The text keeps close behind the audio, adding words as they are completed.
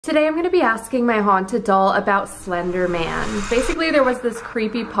Today I'm going to be asking my haunted doll about Slender Man. Basically there was this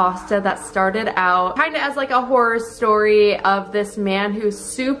creepypasta that started out kind of as like a horror story of this man who's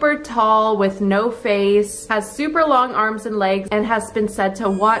super tall with no face, has super long arms and legs, and has been said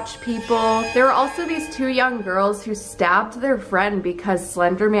to watch people. There were also these two young girls who stabbed their friend because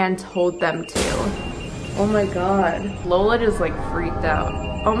Slender Man told them to. Oh my god. Lola just like freaked out.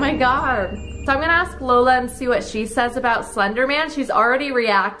 Oh my god. So I'm gonna ask Lola and see what she says about Slender Man. She's already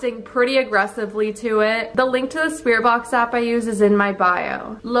reacting pretty aggressively to it. The link to the Spirit Box app I use is in my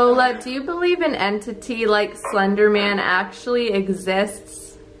bio. Lola, do you believe an entity like Slender Man actually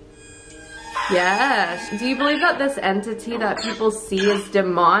exists? Yes. Do you believe that this entity that people see is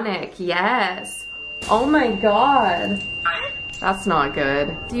demonic? Yes. Oh my god. That's not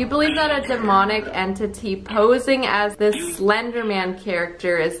good. Do you believe that a demonic entity posing as this Slender Man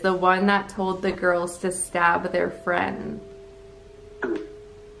character is the one that told the girls to stab their friend?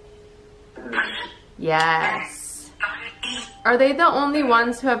 Yes. Are they the only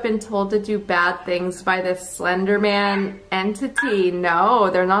ones who have been told to do bad things by this Slender Man entity? No,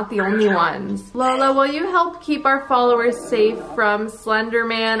 they're not the only ones. Lola, will you help keep our followers safe from Slender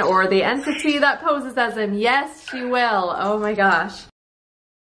Man or the entity that poses as him? Yes, she will. Oh my gosh.